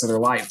aspects of their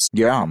lives.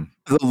 Yeah.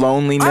 The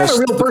loneliness. I'm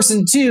a real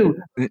person too.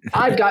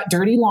 I've got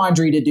dirty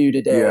laundry to do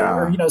today,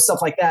 or, stuff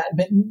like that.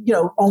 But,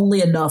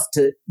 only enough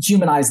to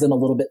humanize them a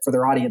little bit for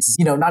their audiences,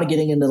 not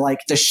getting into like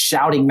the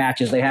shouting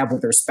matches they have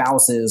with their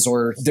spouses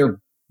or their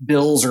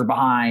bills are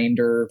behind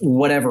or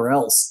whatever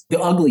else, the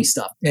ugly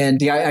stuff. And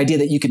the idea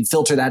that you can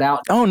filter that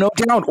out. Oh, no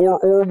doubt.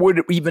 Or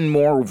would even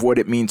more of what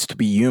it means to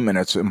be human.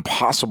 It's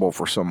impossible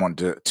for someone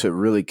to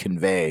really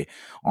convey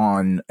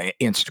on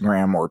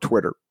Instagram or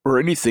Twitter or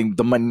anything,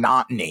 the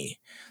monotony,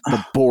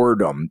 the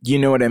boredom, you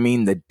know what I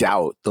mean? The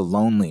doubt, the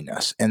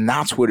loneliness. And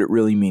that's what it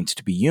really means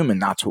to be human.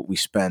 That's what we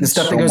spend the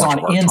stuff so that goes much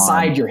on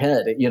inside your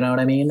head. You know what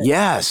I mean?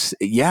 Yes,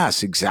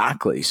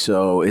 exactly.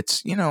 So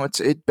it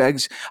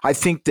begs, I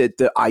think that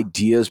the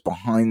ideas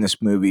behind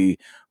this movie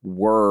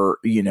were,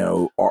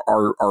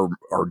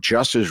 are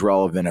just as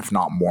relevant, if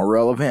not more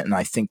relevant. And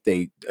I think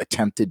they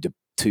attempted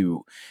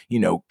to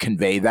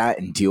convey that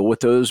and deal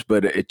with those,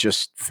 but it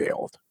just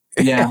failed.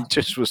 Yeah. It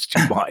just was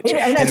too much.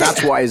 And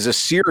that's why, as a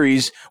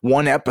series,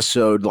 one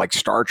episode like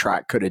Star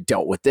Trek could have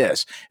dealt with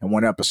this, and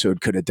one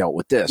episode could have dealt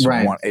with this.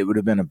 Right. It would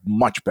have been a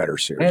much better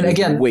series. And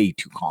again, way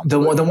too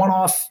complicated. The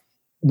one-off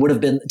would have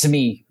been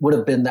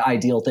the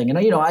ideal thing. And,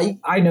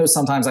 I know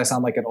sometimes I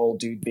sound like an old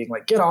dude being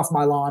like, get off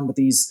my lawn with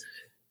these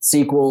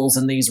sequels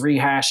and these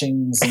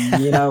rehashings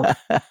and,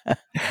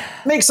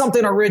 make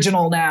something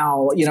original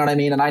now. You know what I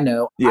mean? And I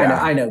know,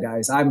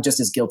 guys, I'm just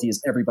as guilty as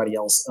everybody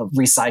else of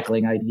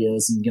recycling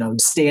ideas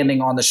and,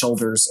 standing on the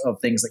shoulders of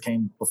things that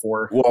came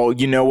before. Well,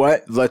 you know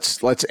what?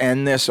 Let's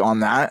end this on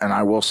that. And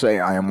I will say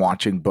I am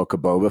watching Book of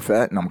Boba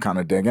Fett and I'm kind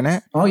of digging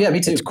it. Oh yeah, me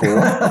too. It's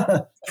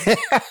cool.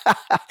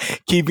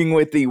 Keeping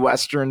with the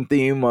Western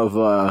theme of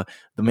The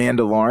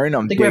Mandalorian.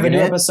 I think we have a new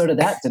episode of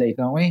that today,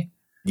 don't we?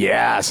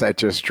 Yes, that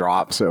just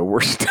dropped. So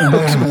we're stoked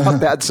about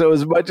that. So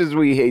as much as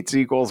we hate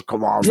sequels,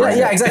 come on.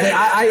 Yeah, exactly.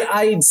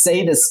 I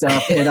say this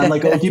stuff and I'm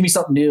like, oh, give me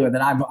something new. And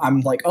then I'm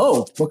like,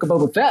 oh, Book of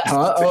Boba Fett,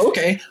 huh? Oh,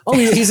 okay. Oh,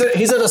 he's at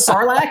a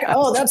Sarlacc.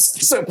 Oh,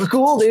 that's super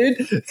cool, dude.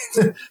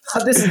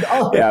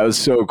 Yeah, it was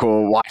so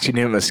cool watching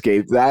him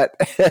escape that.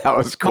 That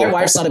was cool. My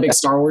wife's not a big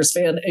Star Wars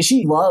fan. And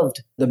she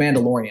loved The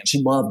Mandalorian.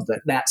 She loved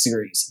that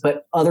series.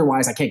 But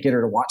otherwise, I can't get her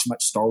to watch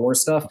much Star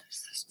Wars stuff.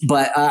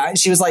 But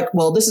she was like,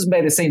 well, this is by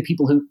the same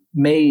people who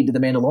made The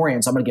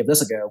Mandalorian, so I'm going to give this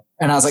a go.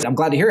 And I was like, I'm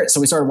glad to hear it. So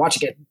we started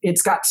watching it.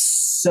 It's got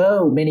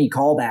so many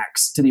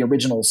callbacks to the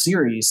original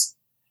series.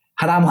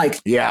 And I'm like,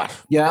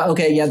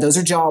 okay, those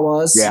are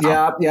Jawas.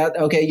 Yeah,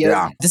 okay,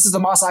 yeah. This is the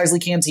Mos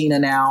Eisley Cantina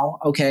now.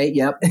 Okay,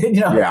 yep. And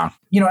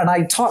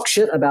I talk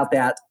shit about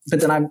that, but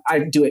then I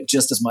do it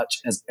just as much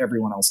as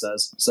everyone else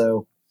does.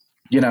 So,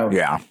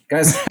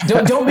 guys,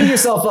 don't beat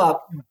yourself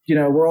up.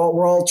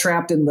 We're all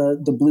trapped in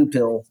the blue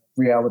pill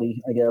reality,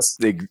 I guess.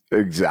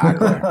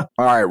 Exactly.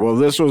 All right. Well,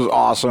 this was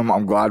awesome.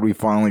 I'm glad we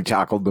finally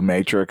tackled the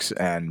Matrix.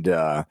 And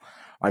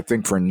I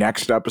think for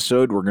next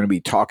episode, we're going to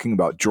be talking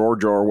about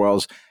George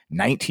Orwell's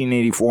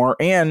 1984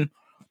 and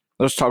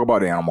Let's talk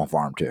about Animal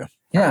Farm too.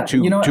 Yeah,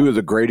 two of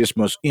the greatest,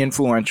 most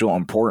influential,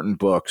 important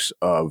books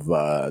of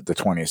the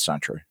 20th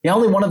century. Yeah,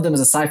 only one of them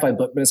is a sci-fi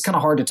book, but it's kind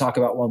of hard to talk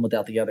about one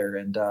without the other.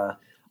 And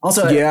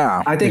also,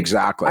 I think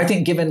exactly. I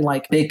think given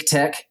like big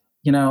tech,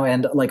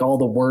 and like all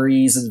the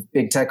worries of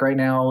big tech right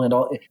now, and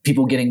all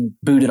people getting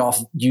booted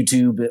off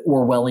YouTube,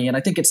 Orwellian, I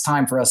think it's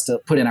time for us to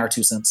put in our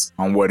 2 cents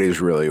on what is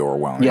really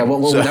Orwellian. Yeah,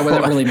 what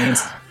that really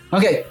means.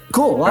 Okay,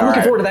 cool. Well, I'm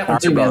looking forward to that one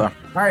too, man. Brother.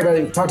 All right,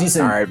 brother. Talk to you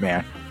soon. All right,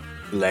 man.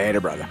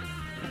 Later, brother.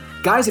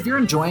 Guys, if you're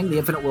enjoying the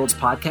Infinite Worlds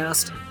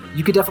podcast,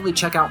 you could definitely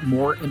check out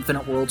more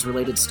Infinite Worlds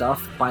related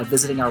stuff by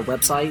visiting our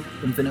website,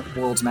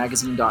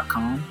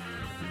 infiniteworldsmagazine.com.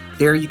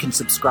 There you can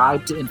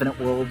subscribe to Infinite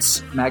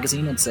Worlds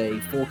magazine. It's a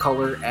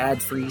full-color,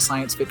 ad-free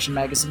science fiction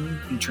magazine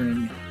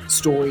featuring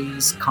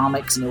stories,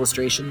 comics, and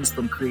illustrations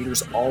from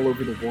creators all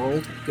over the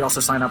world. You can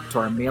also sign up to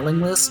our mailing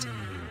list.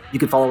 You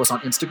can follow us on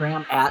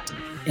Instagram at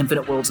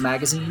Infinite Worlds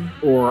Magazine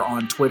or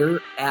on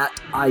Twitter at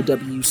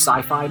IW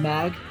Sci-Fi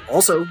Mag.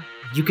 Also,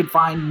 you can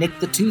find Nick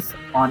the Tooth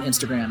on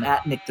Instagram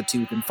at Nick the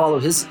Tooth and follow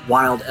his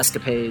wild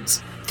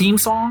escapades. Theme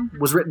song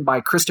was written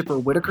by Christopher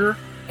Whitaker,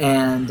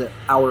 and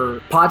our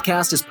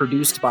podcast is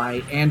produced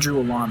by Andrew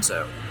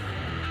Alonso.